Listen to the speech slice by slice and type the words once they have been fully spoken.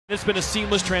It's been a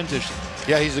seamless transition.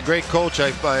 Yeah, he's a great coach.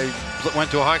 I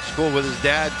went to a hockey school with his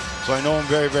dad, so I know him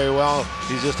very, very well.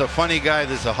 He's just a funny guy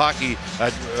that's a hockey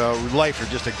lifer,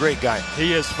 just a great guy.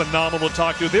 He is phenomenal to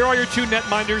talk to. There are your two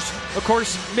netminders. Of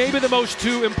course, maybe the most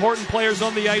two important players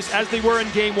on the ice, as they were in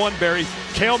Game 1, Barry.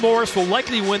 Cale Morris will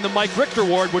likely win the Mike Richter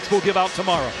Award, which we'll give out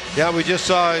tomorrow. Yeah, we just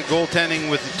saw goaltending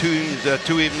with the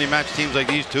two evenly matched teams like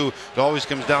these two. It always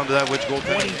comes down to that, which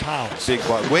goaltending. 20 pounds. Big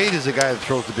ball. Wade is the guy that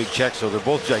throws the big checks, so they're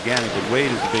both gigantic, but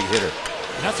Wade is the big hitter.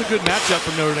 And that's a good matchup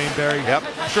for Notre Dame, Barry. Yep.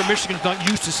 I'm sure Michigan's not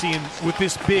used to seeing, with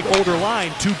this big older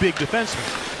line, two big defensemen.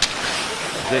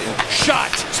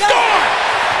 Shot! Score!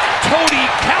 Tony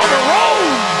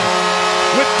Calderon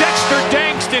with Dexter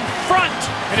Dangst in front,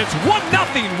 and it's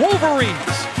 1-0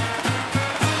 Wolverines.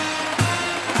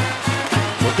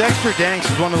 Well, Dexter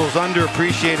Dangst is one of those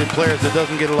underappreciated players that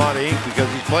doesn't get a lot of ink because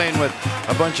he's playing with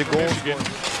a bunch of goals.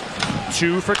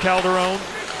 Two for Calderon,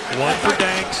 one for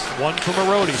Dangst, one for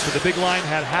Marody. So the big line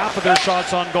had half of their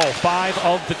shots on goal, 5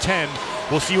 of the 10.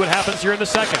 We'll see what happens here in the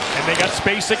second. And they got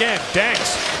space again.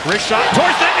 Dangst, wrist shot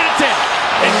towards that, and it's in.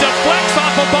 It deflects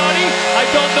off a body. I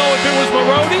don't know if it was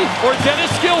Marody or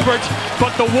Dennis Gilbert,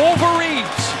 but the Wolverines,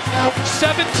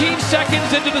 17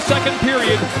 seconds into the second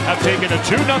period, have taken a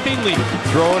 2-0 lead.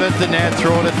 Throw it at the net,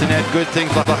 throw it at the net. Good things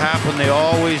will happen. They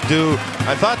always do.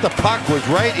 I thought the puck was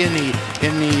right in the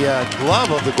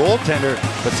glove of the goaltender,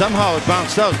 but somehow it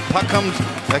bounced out. Puck comes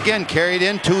again, carried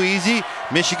in, too easy.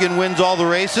 Michigan wins all the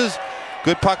races.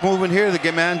 Good puck movement here.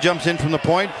 The man jumps in from the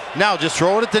point. Now just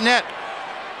throw it at the net.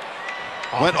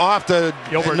 Went off the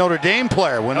Notre Dame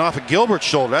player. Went off of Gilbert's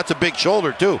shoulder. That's a big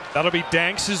shoulder too. That'll be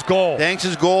Danks' goal.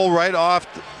 Danks' goal right off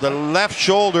the left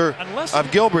shoulder of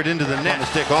Gilbert into the net. On the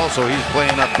stick also. He's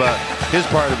playing up his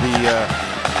part of the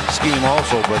scheme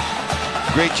also. But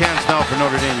great chance now for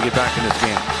Notre Dame to get back in this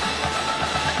game.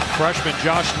 Freshman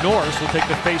Josh Norris will take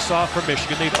the face-off for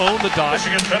Michigan. They've owned the dodge.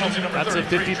 That's a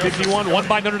 50-51. Won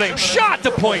by Notre Dame. Shot to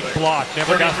point. Block.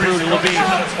 Never got through to Levine.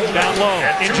 Down low.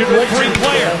 Injured Wolverine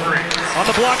player. On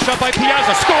the block shot by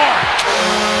Piazza. Score!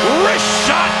 Wrist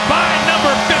shot by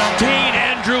number 15,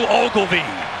 Andrew Ogilvie.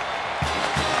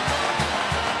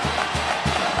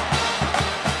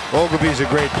 Ogilvie's a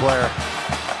great player.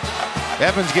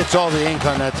 Evans gets all the ink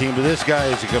on that team, but this guy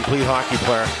is a complete hockey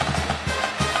player.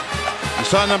 You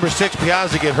saw number 6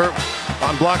 Piazza get hurt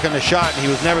on blocking the shot, and he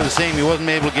was never the same. He wasn't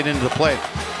able to get into the play.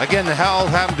 Again, the hell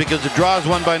happened because the draw is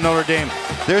won by Notre Dame.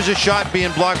 There's a shot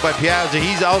being blocked by Piazza.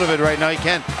 He's out of it right now. He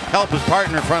can't help his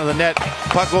partner in front of the net.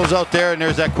 Puck goes out there, and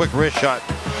there's that quick wrist shot.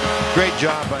 Great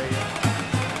job by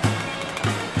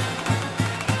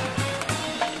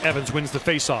Evans wins the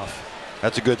face-off.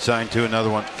 That's a good sign, too.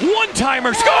 Another one.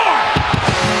 One-timer. Score!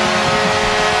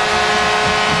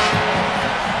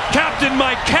 Captain,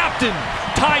 my captain,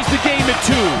 ties the game at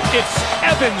 2. It's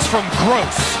Evans from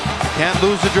Gross. Can't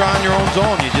lose the draw in your own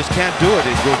zone. You just can't do it.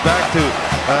 It goes back to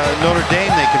Notre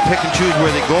Dame. They can pick and choose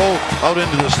where they go out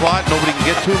into the slot. Nobody can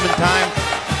get to them in time.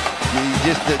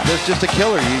 That's just a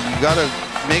killer. You got to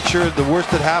make sure the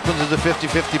worst that happens is a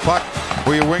 50-50 puck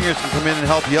where your wingers can come in and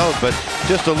help you out. But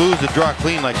just to lose the draw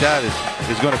clean like that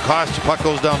is going to cost you. Puck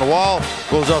goes down the wall,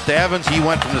 goes out to Evans. He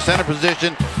went from the center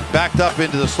position, backed up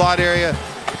into the slot area.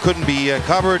 Couldn't be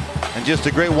covered, and just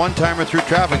a great one-timer through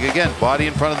traffic. Again, body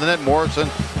in front of the net. Morrison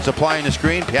supplying the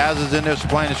screen. Piazza's in there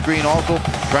supplying the screen also,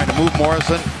 trying to move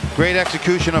Morrison. Great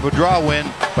execution of a draw win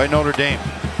by Notre Dame.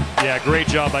 Yeah, great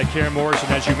job by Cale Morrison,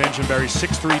 as you mentioned, Barry.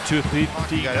 6'3",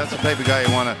 250. That's the type of guy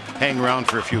you want to hang around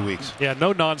for a few weeks. Yeah,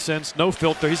 no nonsense, no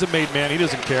filter. He's a made man. He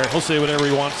doesn't care. He'll say whatever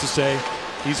he wants to say.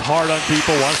 He's hard on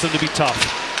people, wants them to be tough.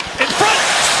 In front,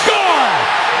 score!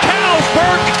 Cal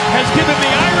Burke has given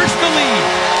the Irish the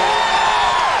lead.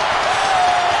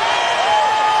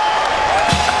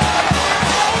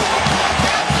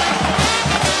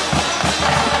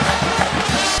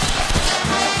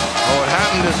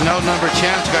 An outnumbered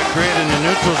chance got created in the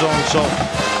neutral zone, so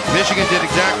Michigan did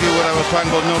exactly what I was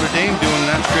talking about Notre Dame doing, and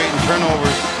that's creating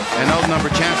turnovers and outnumbered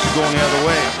chances going the other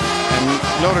way. And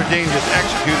Notre Dame just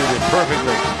executed it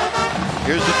perfectly.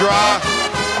 Here's the draw.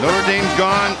 Notre Dame's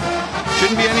gone.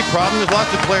 Shouldn't be any problem. There's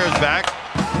lots of players back.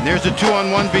 And there's a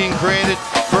 2-on-1 being created.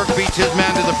 Burke beats his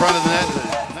man to the front of the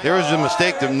net. There was a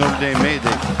mistake that Notre Dame made.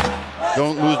 They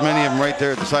don't lose many of them right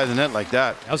there at the side of the net like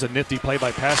that. That was a nifty play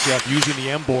by Pastioff, using the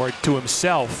M-board to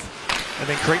himself and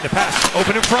then creating a pass.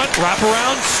 Open in front, wrap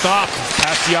around, stopped.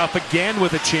 Pastioff again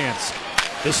with a chance.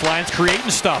 This line's creating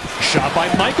stuff. Shot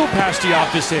by Michael Pastioff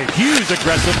to save. Hughes,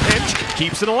 aggressive pinch,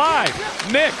 keeps it alive.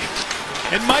 Mick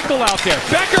and Michael out there.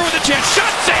 Becker with a chance.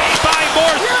 Shot saved by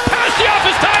Morse. Pastioff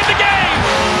has tied the game.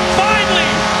 Finally.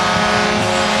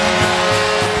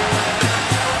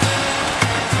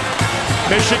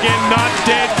 Michigan not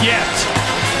dead yet.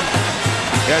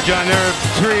 Yeah, John, there are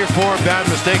 3 or 4 bad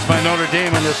mistakes by Notre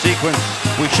Dame in this sequence.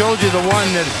 We showed you the one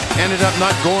that ended up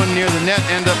not going near the net,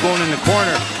 ended up going in the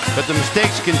corner. But the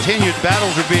mistakes continued.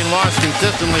 Battles are being lost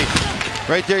consistently.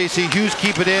 Right there you see Hughes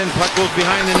keep it in. Puck goes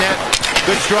behind the net.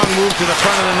 Good strong move to the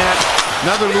front of the net.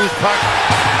 Another loose puck.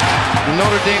 The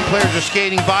Notre Dame players are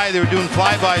skating by. They were doing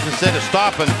flybys instead of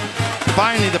stopping.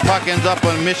 Finally, the puck ends up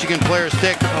on a Michigan player's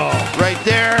stick. Right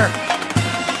there.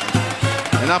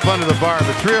 And up under the bar.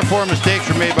 But 3 or 4 mistakes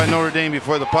were made by Notre Dame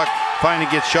before the puck finally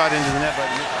gets shot into the net by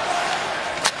the Michigan.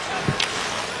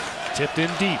 Tipped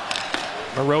in deep.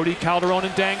 Marody, Calderon,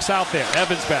 and Danks out there.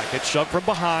 Evans back. It's shoved from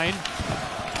behind.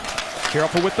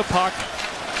 Careful with the puck.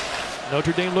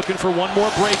 Notre Dame looking for one more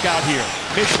breakout here.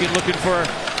 Michigan looking for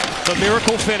the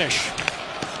miracle finish.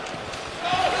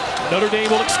 Notre Dame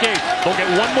will escape. They'll get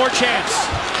one more chance.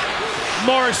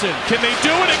 Morrison, can they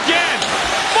do it again?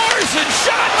 Morrison,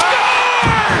 shot, score!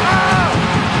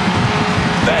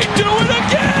 They do it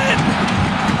again!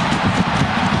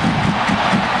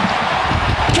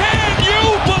 Can you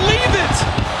believe it?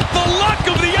 The luck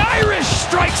of the Irish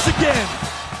strikes again.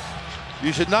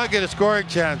 You should not get a scoring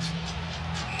chance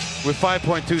with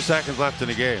 5.2 seconds left in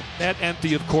the game. Net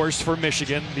empty, of course, for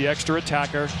Michigan, the extra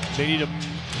attacker. They need a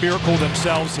miracle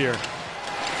themselves here.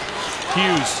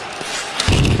 Hughes.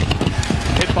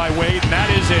 Hit by Wade, and that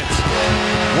is it.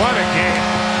 What a game.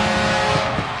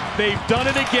 They've done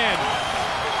it again.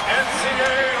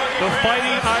 The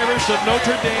Fighting Irish of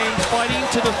Notre Dame fighting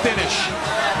to the finish.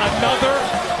 Another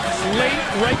late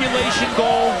regulation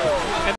goal